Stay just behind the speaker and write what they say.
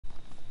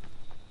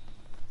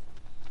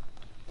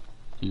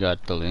You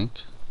got the link?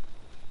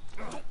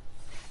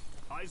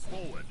 Eyes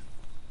forward.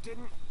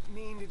 Didn't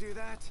mean to do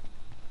that.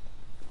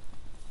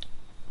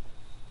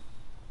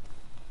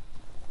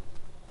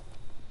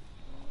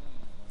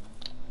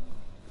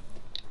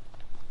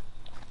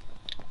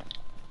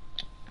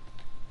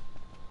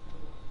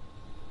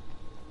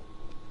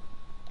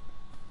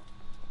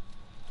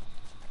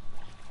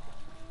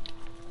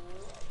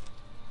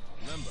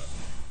 Remember.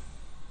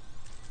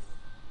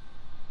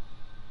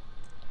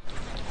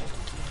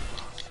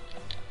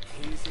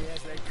 Easy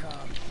as they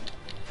come.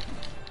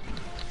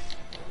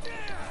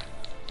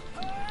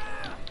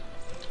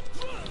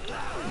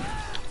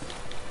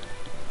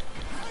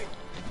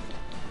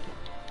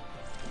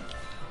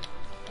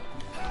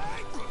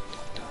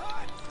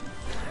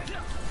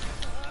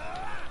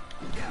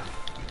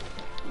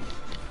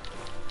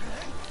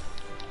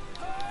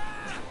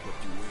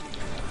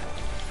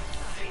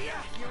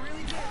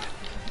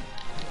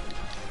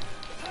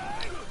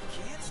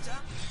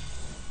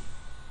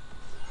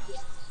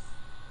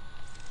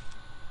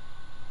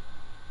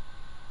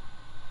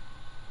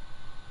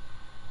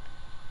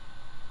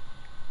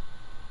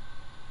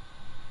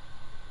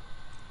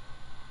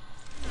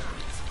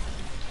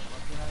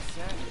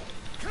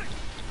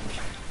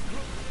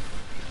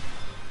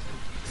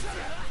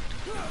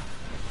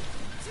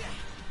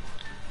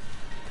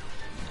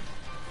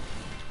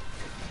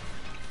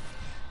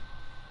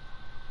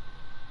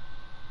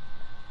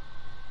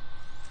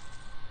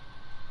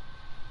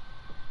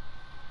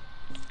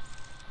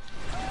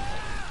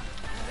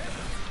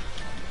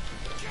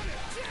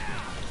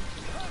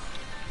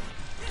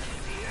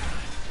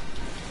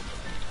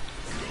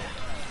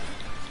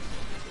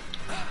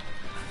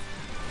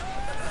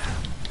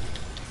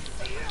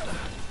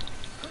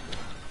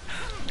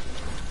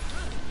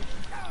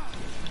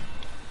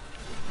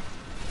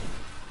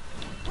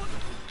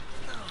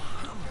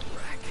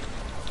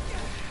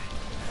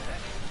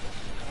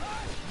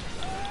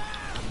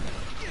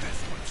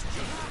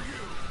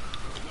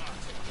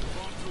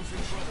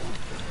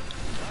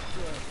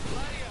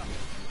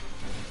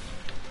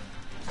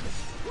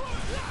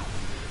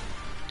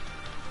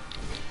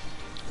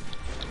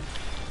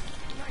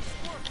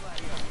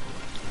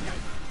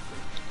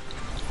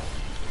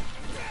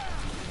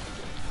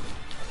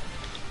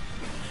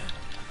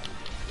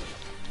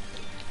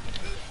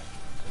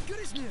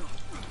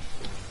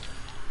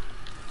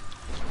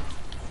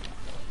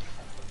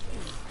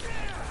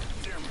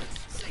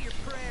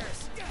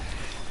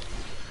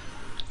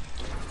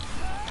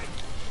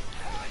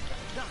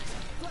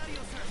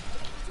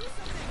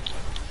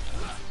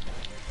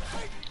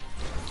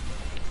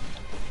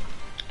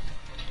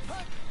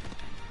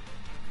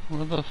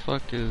 Where the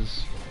fuck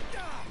is...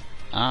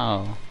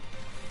 Ow.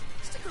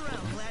 Stick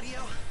around,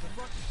 Gladio.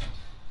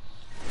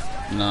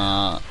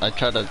 Nah, I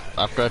tried to...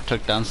 After I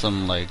took down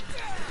some, like,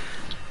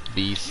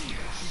 beasts,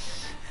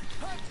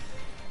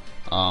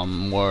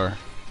 more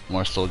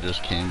soldiers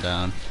came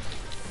down.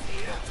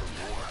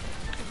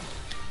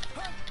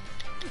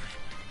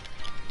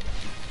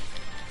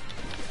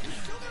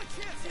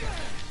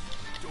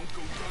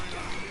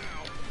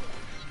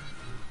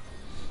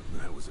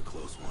 That was a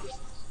close one.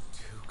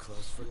 Too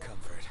close for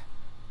comfort.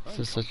 This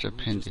is such a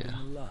pain,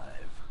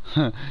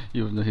 yeah.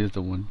 Even though he's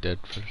the one dead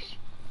first.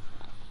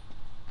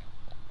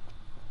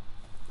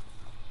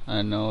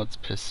 I know it's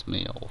pissed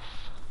me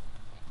off.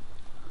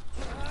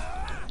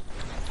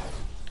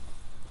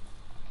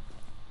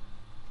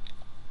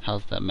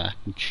 How's that mac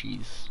and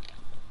cheese?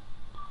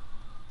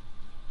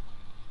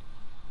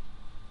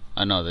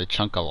 I know they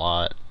chunk a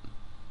lot.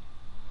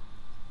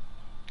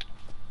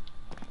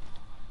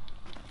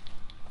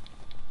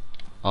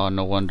 Oh,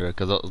 no wonder,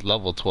 because it was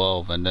level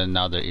 12 and then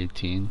now they're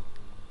 18.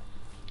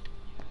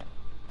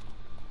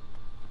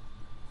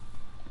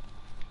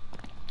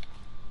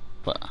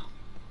 But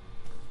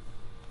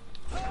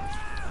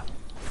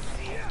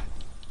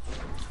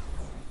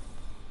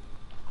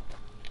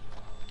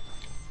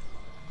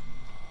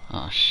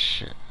oh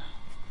shit.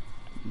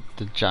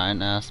 The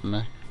giant ass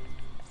mech.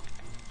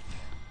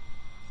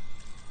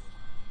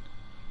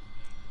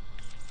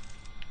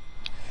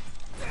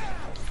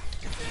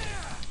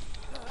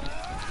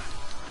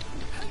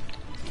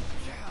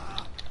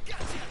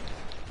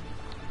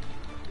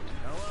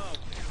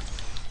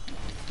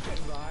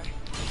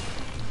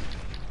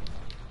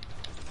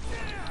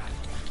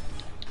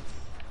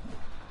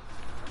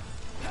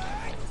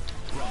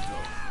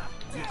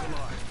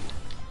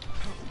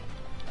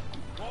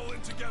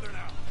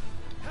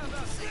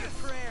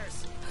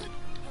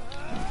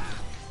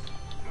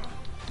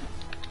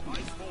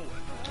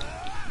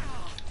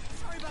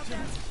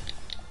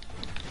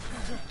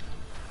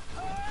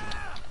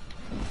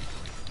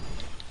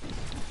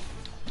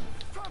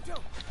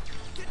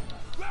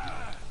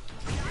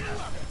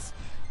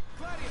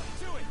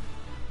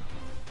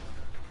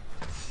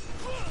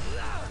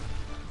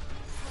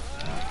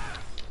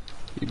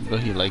 Even though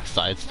he like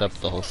sidestepped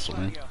the whole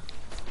swing.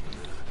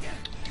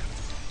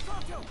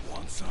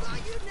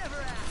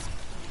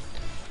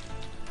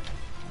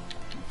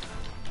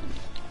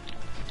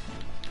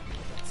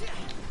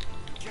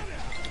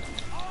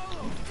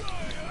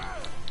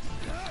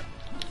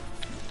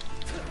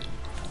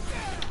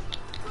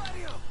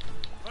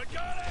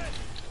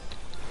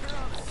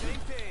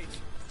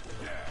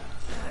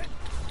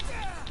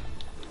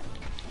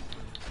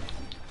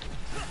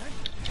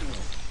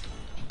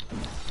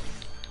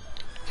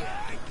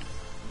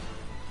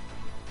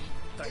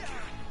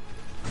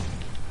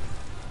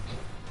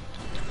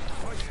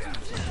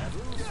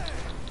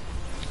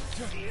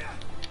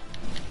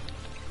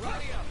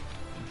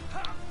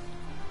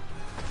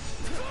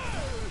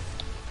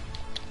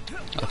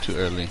 Not too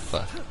early,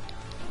 but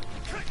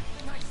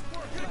Nice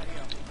work,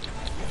 Gladio.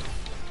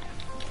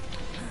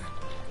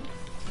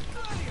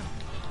 Gladio.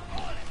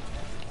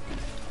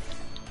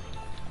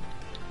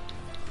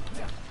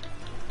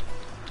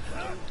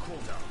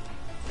 Cool down.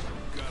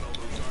 Got all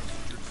those arms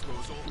at your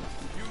disposal.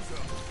 Use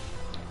them.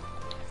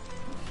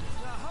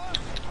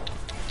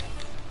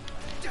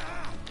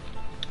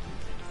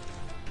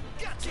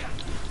 Gotcha.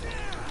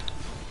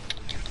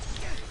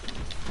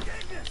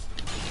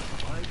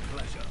 My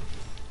pleasure.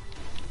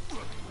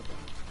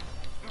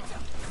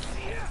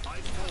 I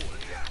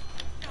forward.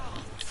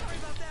 Sorry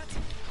about that.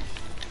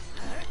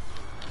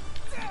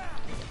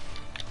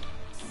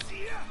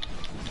 See ya.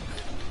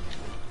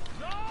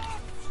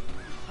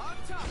 On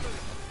top of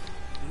it.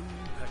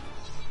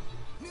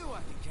 Knew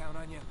I could count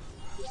on you.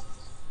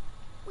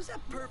 Was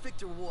that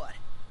perfect or what?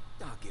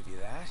 I'll give you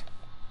that.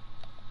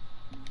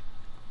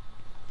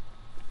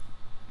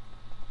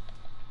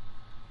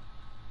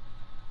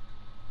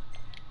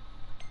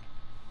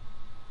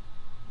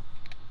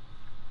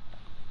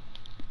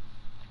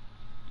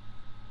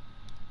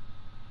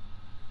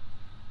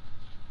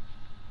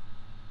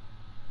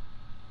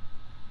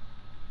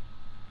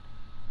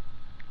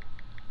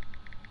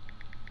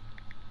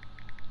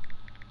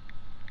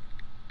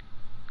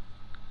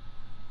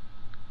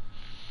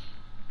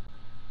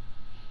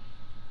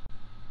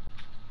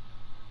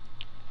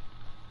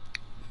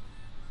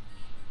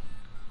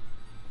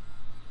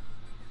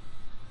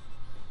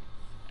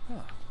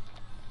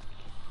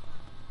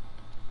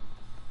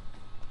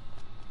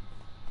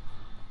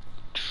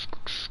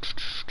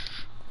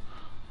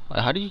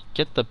 how do you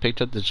get the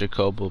picture of the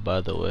Jacobo,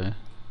 by the way?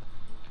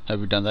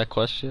 Have you done that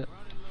quest yet?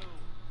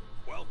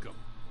 Welcome.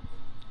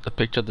 The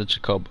picture of the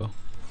Jacobo.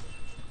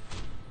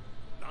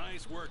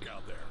 Nice work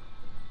out there.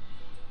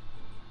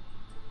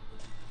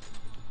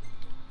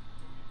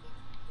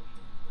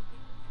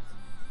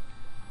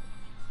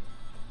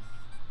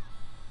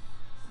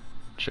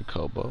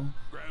 Jacobo.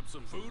 Grab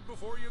some food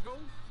before you go?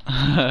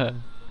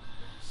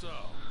 So,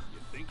 you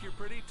think you're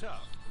pretty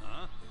tough,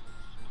 huh?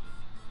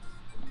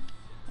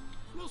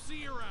 We'll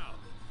see you around.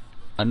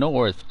 I know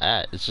where it's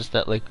at. It's just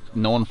that like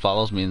no one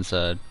follows me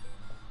inside,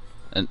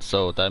 and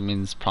so that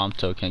means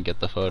Prompto can't get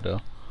the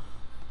photo,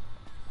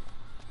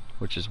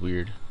 which is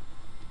weird.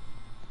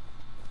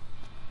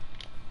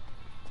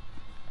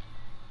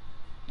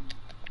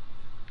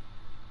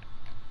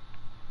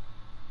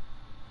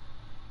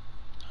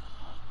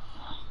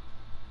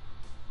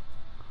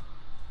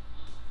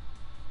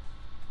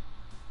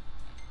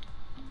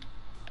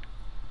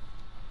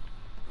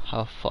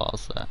 How far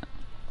is that?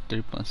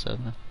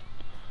 3.7.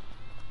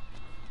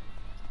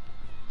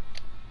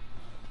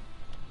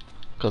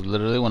 Cause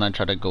literally when I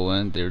try to go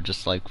in, they're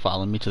just like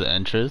following me to the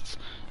entrance.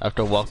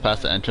 After I walk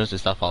past the entrance, they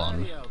stop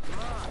following me. Gladio, come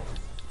on.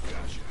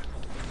 Gotcha.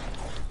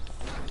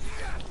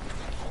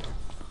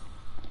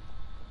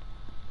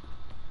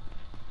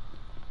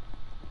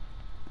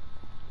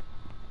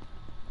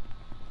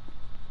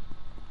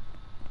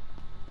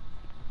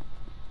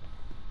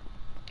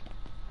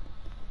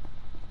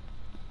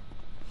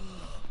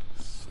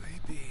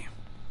 Sleepy.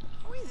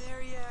 Are we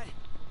there yet?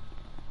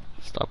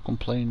 Stop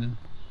complaining.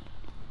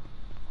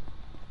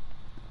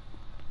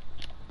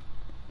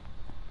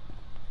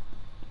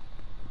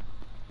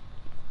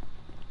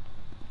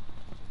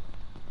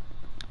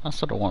 I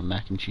sort of want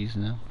mac and cheese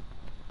now.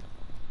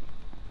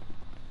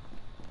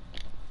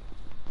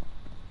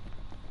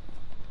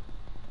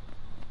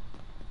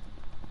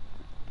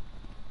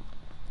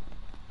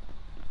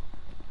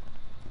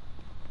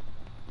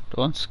 The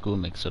one school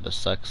makes sort of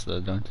sucks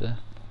though, don't they?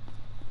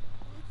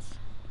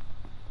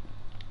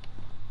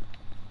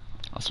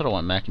 I sort of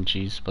want mac and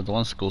cheese, but the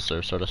one school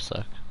serves sort of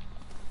suck.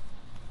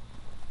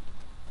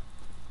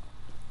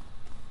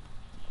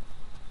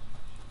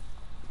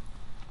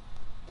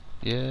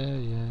 Yeah,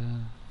 yeah.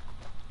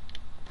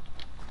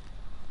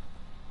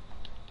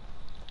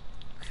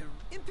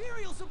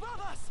 Imperials above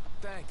us!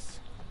 Thanks.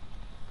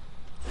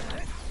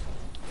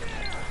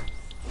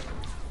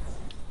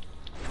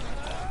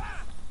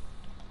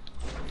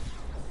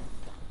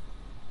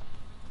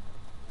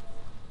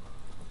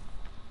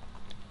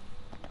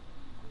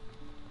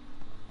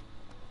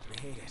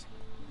 Made it.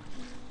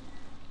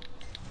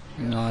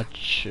 Not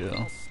chill.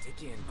 All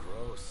sticky and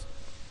gross.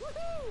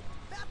 Woohoo!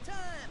 About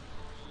time!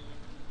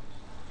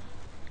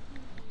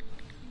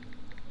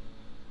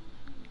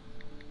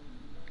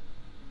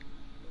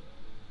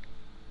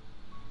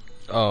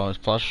 Oh, it's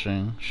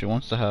flushing. She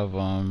wants to have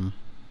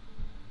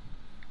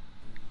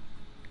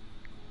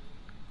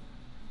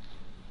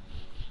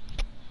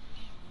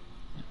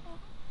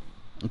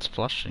it's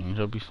flushing.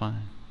 It'll be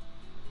fine.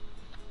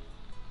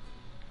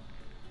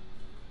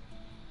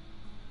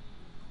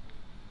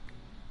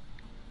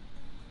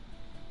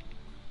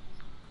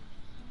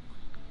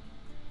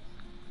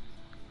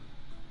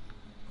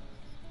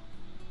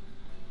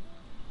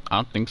 I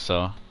don't think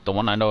so. The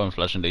one I know in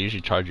Flushing, they usually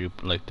charge you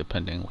like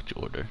depending on what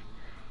you order.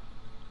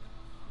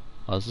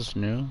 Oh, is this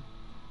new?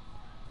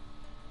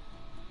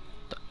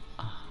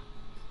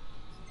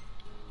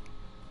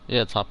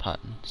 Yeah, it's hot pot.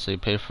 So you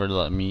pay for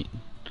the meat.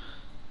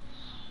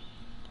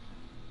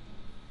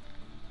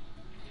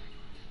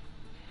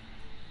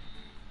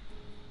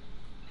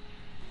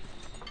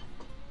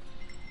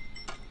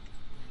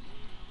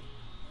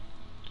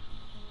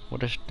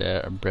 What is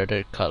that? A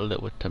breaded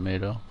cutlet with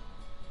tomato.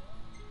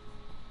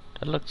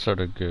 That looks sort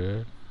of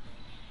good.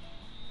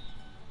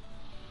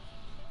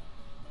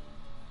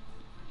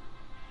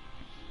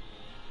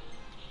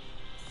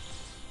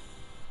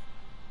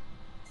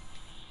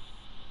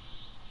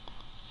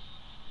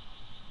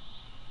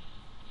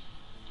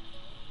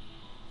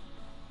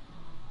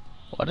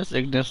 Why does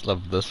Ignis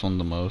love this one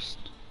the most?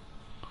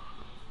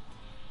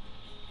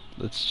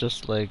 It's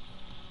just like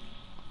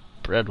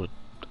bread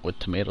with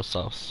tomato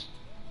sauce.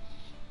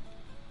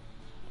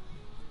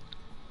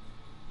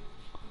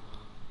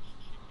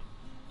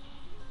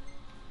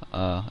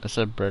 It's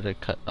a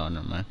breaded cut. Oh,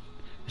 never mind.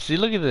 See,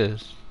 look at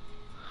this.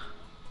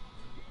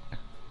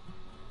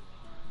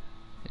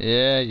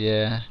 Yeah,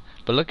 yeah.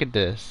 But look at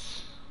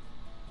this.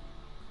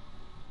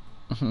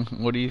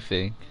 What do you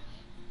think?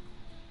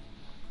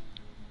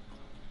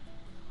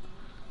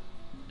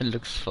 It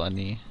looks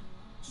funny.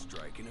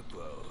 Striking a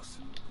pose.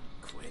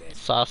 Quit it.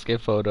 Sasuke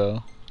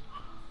photo.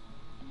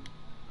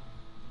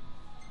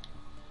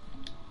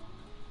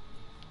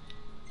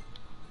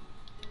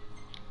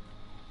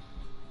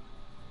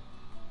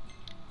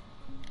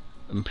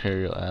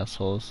 Imperial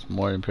assholes.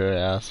 More imperial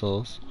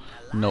assholes.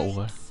 No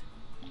way.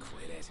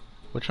 Quit it.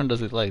 Which one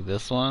does it like?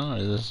 This one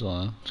or this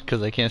one?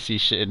 Because I can't see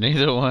shit in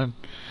either one.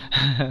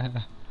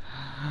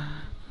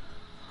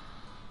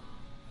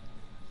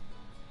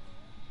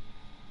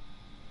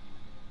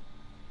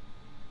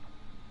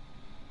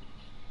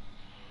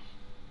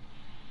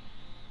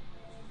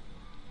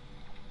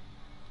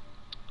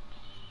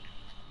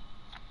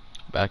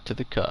 Back to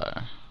the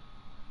car.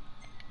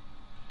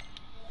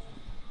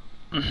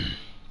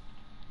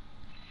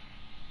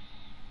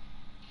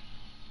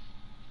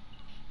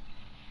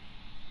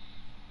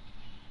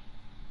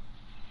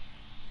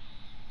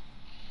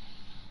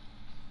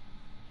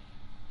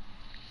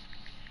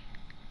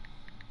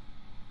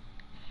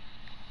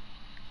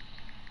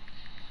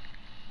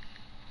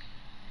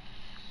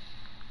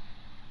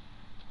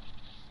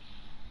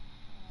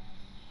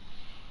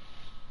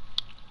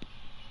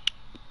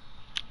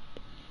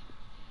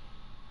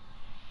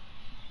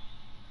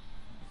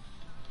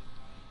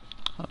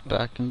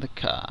 Back in the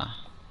car.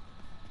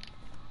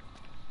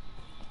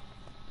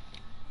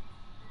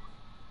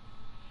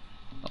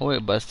 Oh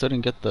wait, but I still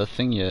didn't get the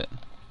thing yet.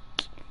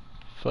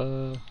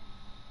 Fuck.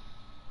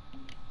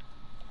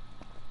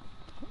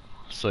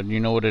 So do you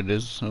know what it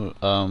is?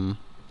 Gail.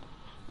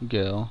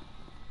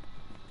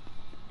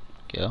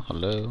 Gail,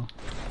 hello.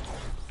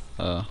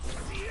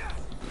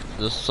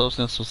 This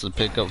substance was supposed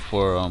to pick up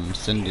for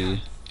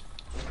Cindy.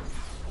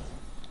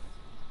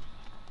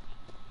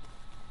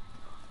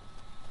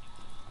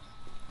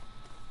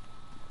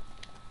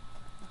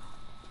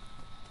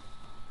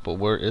 But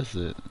where is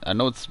it? I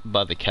know it's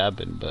by the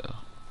cabin, but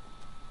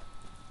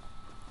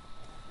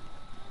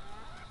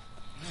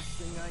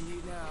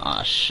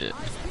ah shit.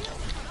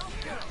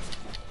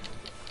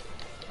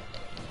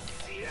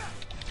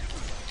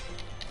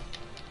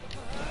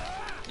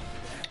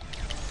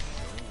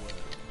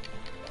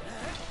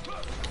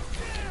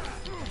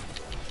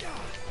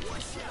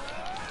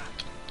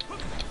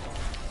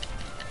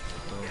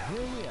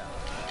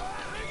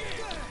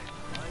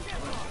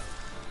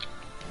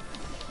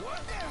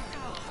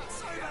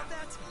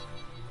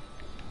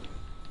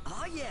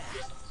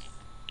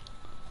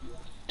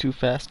 Too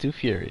fast, too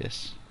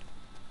furious.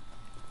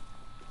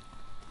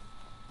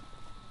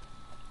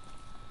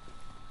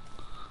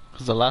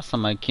 Cause the last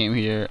time I came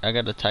here, I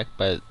got attacked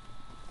by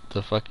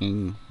the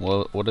fucking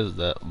what is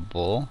that,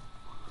 bull?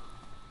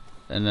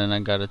 And then I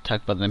got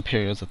attacked by the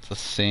Imperials at the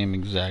same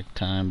exact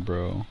time,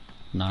 bro.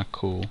 Not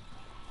cool.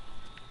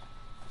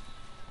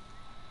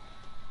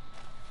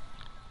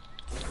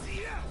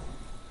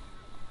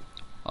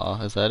 Oh,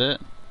 is that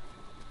it?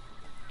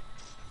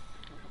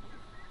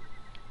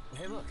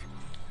 Hey, look.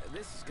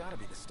 This has got to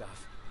be the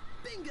stuff.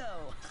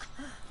 Bingo!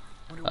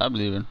 I'm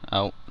leaving.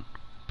 Out.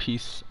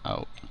 Peace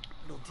out.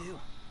 It'll do.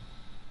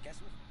 Guess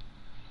what?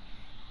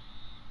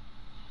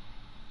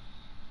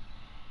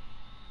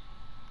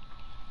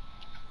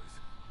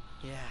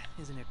 Yeah,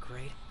 isn't it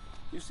great?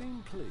 You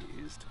seem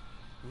pleased.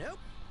 Nope.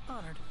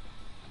 Honored.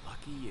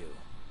 Lucky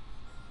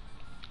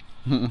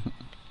you.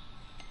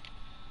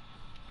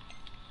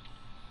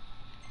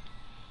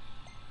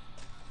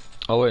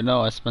 Oh wait,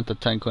 no, I spent the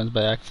 10 coins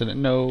by accident.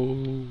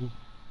 No.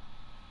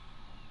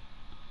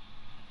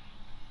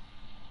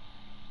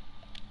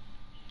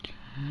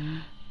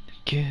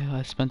 Yeah,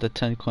 I spent the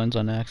 10 coins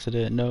on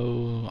accident.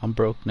 No, I'm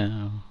broke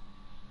now.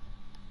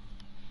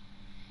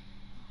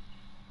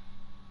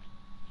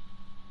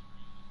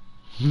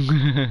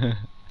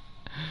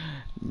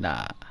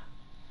 Nah.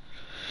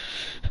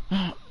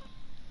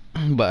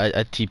 But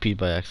I TP'd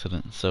by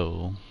accident,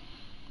 so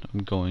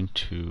I'm going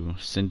to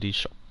Cindy's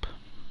shop.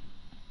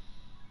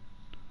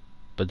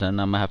 But then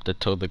I'm gonna have to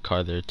tow the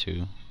car there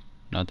too.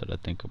 Now that I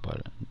think about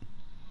it.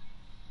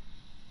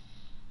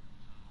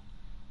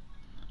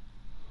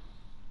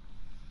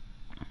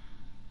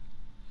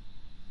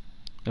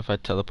 If I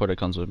teleport, it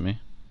comes with me.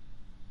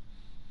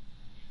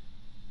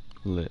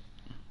 Lit.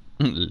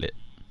 Lit.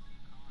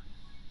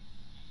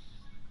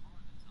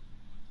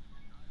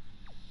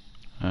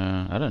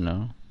 don't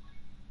know.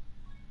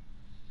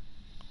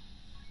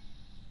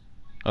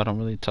 I don't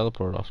really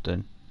teleport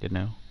often, you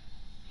know.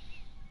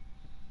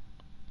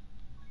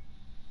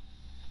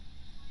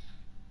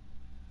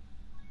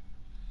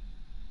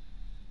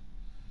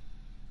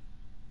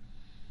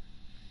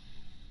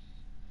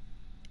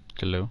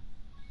 Hello? What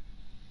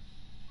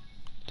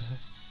the heck?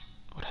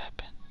 What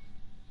happened?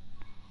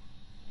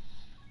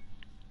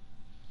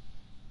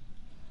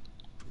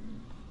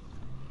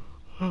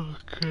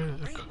 Okay.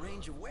 Great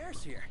range of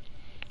wares here.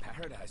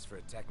 Paradise for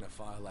a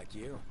technophile like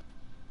you.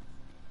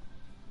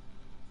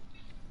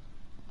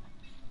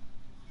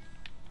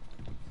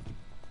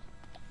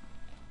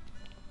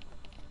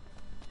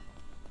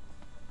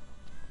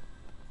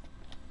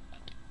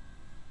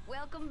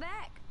 Welcome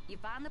back. You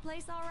find the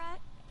place all right?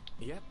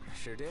 Yep,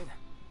 sure did.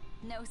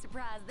 No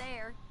surprise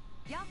there.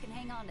 Y'all can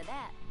hang on to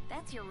that.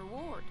 That's your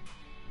reward.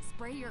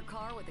 Spray your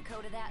car with a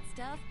coat of that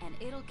stuff, and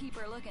it'll keep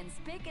her looking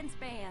spick and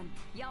span.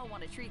 Y'all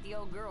want to treat the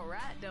old girl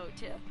right,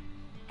 don't you?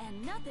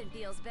 And nothing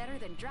feels better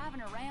than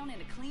driving around in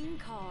a clean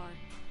car.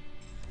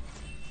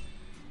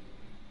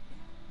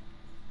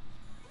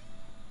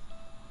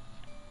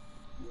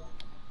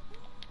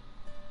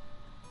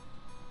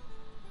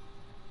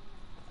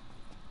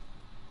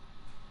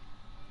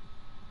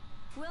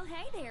 Well,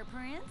 hey there,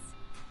 Prince.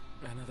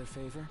 Another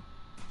favor?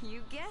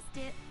 You guessed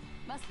it.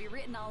 Must be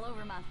written all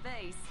over my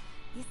face.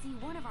 You see,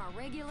 one of our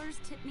regulars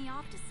tipped me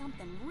off to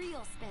something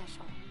real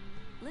special.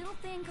 Little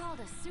thing called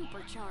a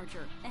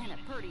supercharger, and a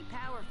pretty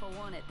powerful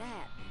one at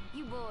that.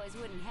 You boys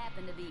wouldn't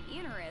happen to be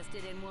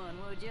interested in one,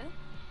 would you?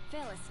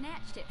 Fella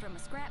snatched it from a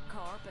scrap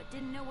car, but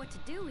didn't know what to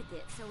do with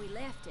it, so he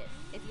left it.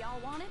 If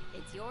y'all want it,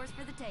 it's yours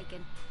for the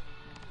taking.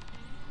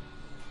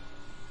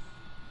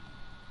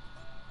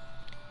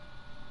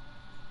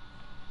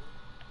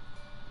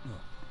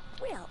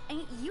 Well,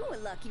 ain't you a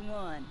lucky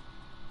one?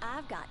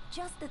 I've got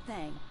just the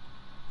thing.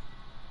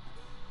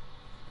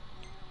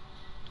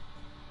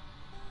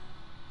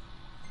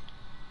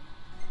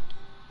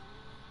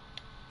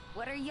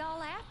 What are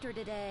y'all after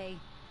today?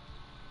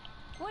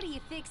 What are you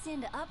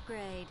fixing to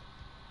upgrade?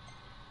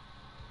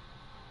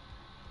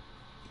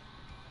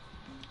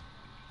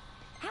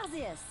 How's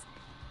this?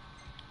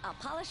 I'll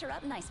polish her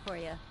up nice for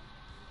you.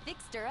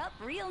 Fixed her up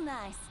real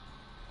nice.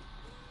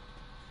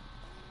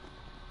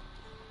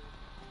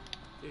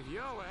 If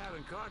y'all are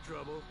having car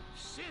trouble,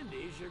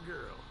 Cindy's your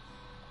girl.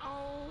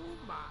 Oh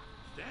my!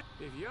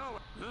 If y'all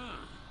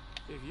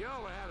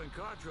are having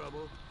car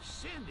trouble,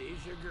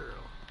 Cindy's your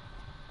girl.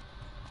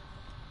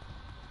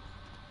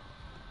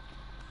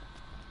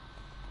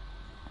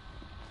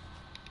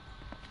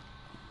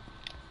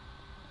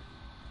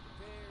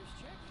 Repairs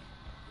check.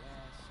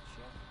 Gas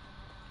check.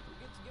 We're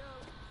good to go.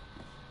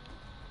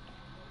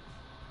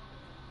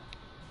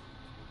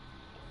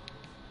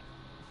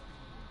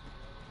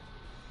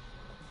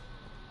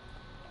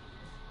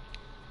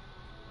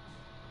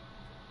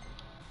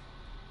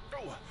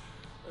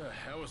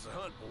 How was the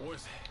hunt,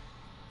 boys?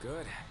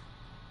 Good.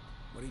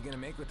 What are you gonna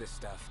make with this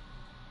stuff?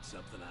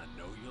 Something I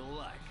know you'll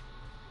like.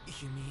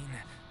 You mean...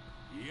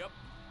 Yep.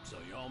 So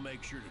y'all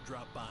make sure to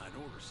drop by and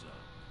order some.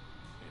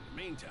 In the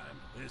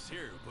meantime, this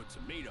here will put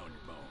some meat on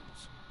your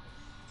bones.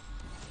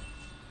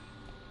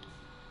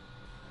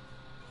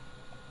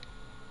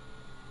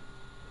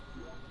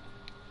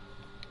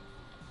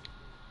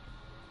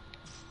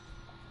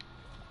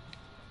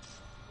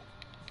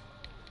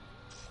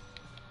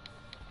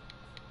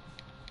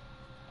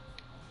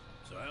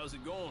 So how's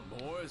it going,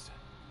 boys?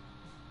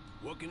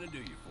 What can I do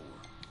you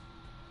for?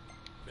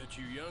 Bet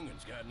you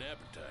young'uns got an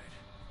appetite.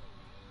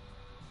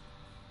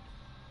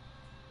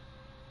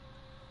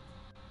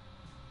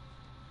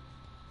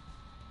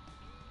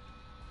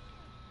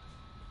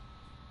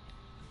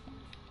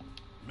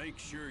 Make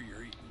sure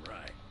you're eating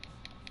right.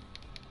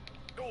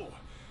 Oh,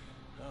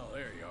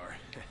 there you are.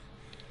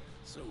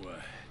 So,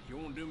 you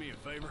want to do me a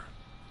favor?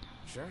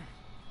 Sure.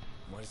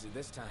 What is it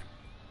this time?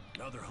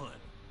 Another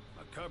hunt.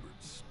 My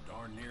cupboard's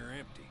darn near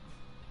empty.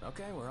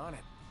 Okay, we're on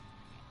it.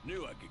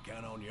 Knew I could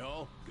count on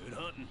y'all. Good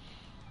hunting.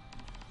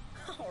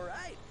 All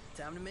right,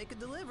 time to make a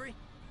delivery.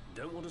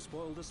 Don't want to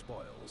spoil the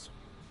spoils.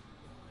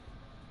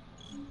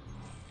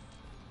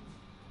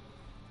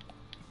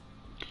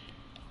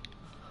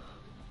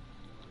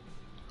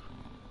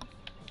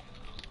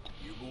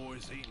 You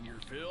boys eating your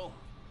fill?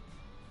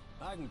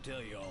 I can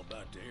tell you all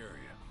about the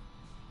area.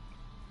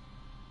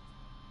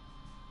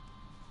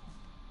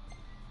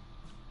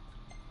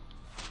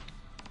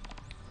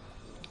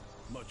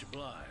 Much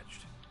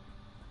obliged.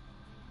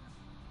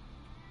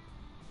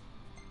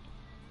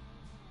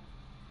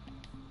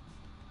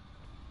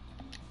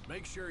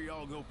 Make sure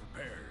y'all go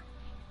prepared.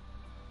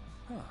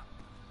 Huh.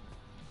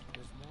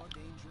 There's more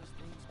dangerous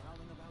things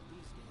prowling about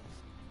these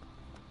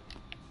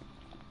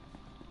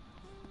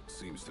days.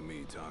 Seems to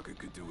me Taka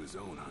could do his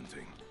own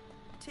hunting.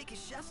 Take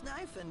his chef's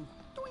knife and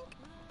doink.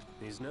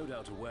 He's no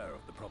doubt aware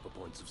of the proper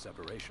points of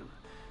separation.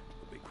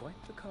 Would be quite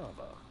the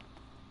carver.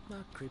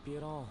 Not creepy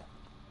at all.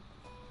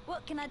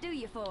 What can I do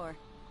you for?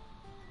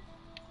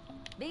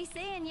 Be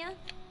seeing ya.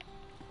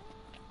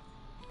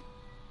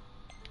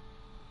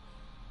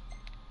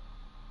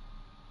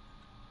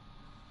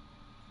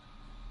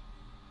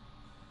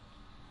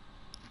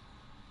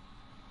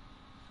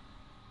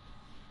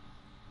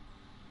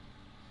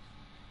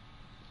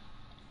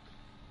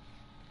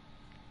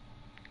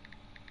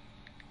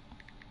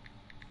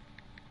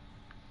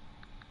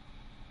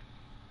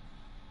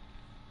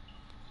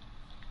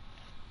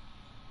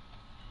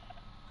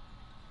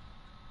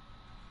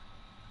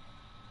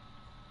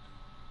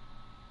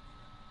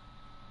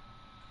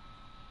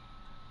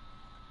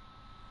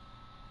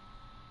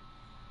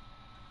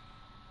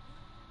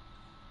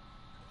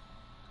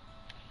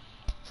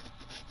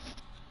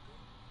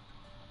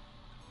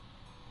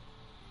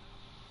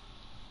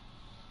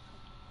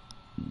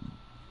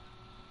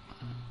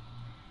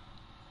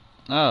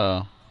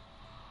 Oh,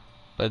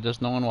 but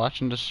there's no one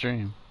watching the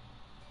stream.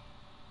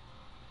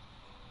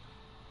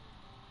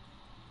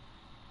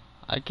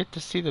 I get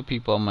to see the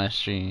people on my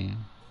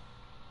stream.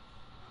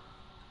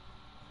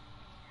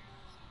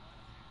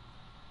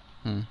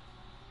 I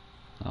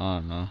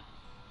don't know.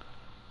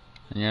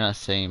 And you're not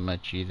saying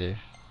much either.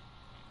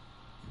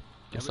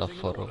 Guess I'll Everything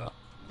in photo. order?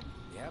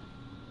 Yep.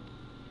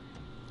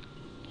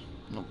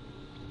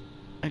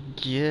 I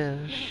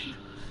guess.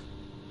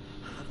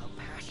 Love how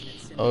passionate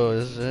Cindy Oh,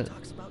 gets is when she it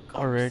talks about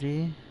cars.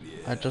 already?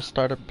 I just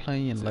started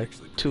playing It's like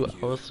actually 2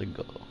 pretty hours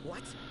ago.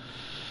 What?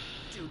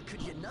 Dude,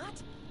 could you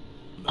not?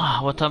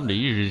 What time do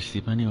you usually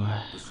sleep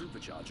anyway? The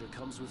supercharger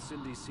comes with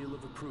Cindy's seal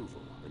of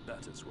approval, and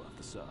that is worth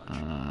the search. And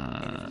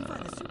if we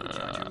find the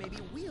supercharger, maybe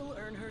we'll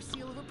earn her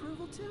seal of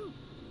approval too.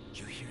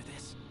 You hear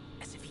this?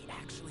 As if he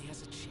actually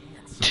has a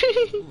chance. Let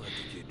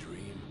the kid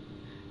dream.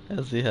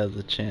 As he has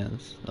a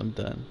chance. I'm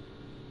done.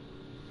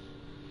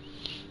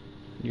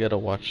 You gotta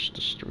watch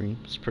the stream.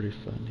 It's pretty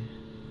funny.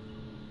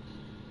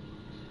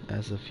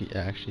 As if he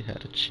actually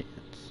had a chance.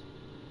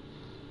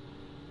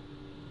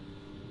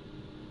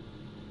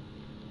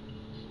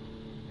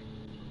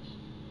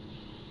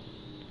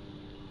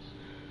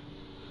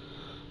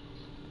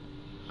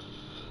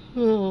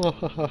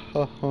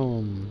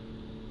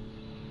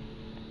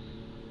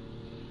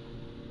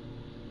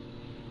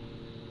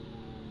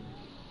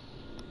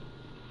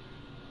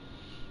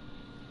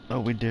 Are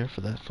we there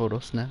for that photo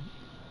snap?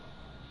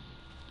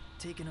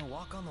 Taking a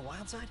walk on the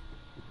wild side?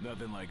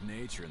 Nothing like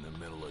nature in the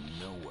middle of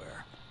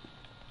nowhere.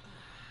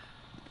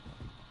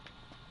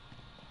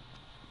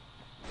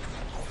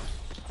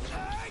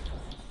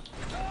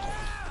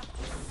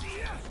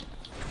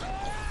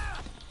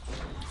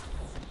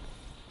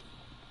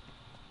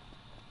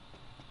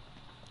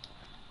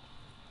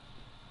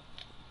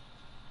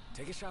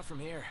 Take a shot from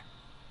here.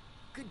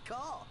 Good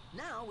call.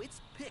 Now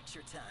it's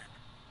picture time.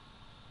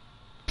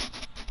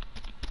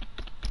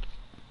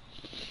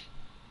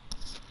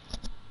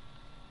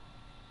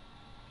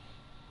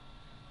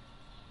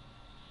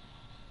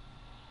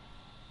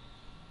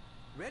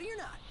 Ready or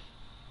not?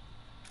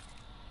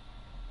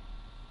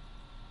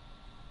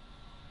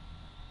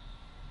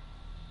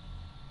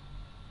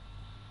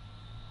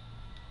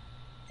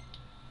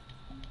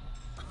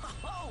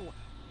 Oh,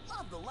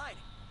 love the lighting.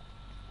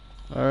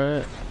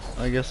 Alright,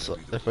 I guess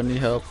if I need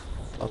help,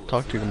 I'll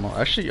talk to you tomorrow.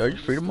 Actually, are you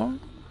free tomorrow?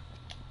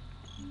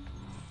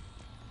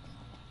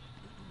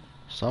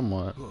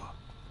 Somewhat.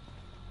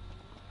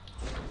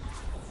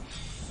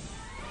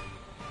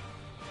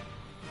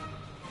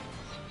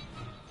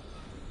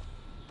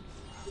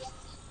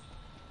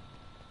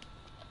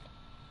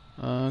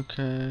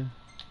 Okay.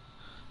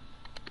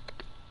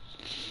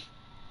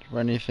 For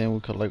anything, we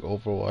could like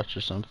Overwatch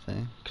or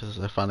something, cause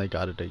I finally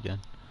got it again.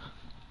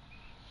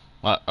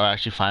 Or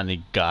actually,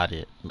 finally got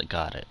it.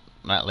 Got it.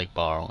 Not like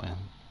borrowing.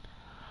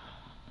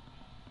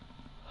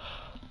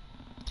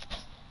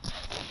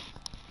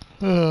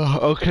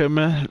 Okay,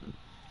 man.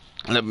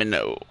 Let me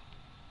know.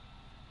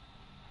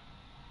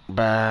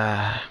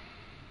 Bye.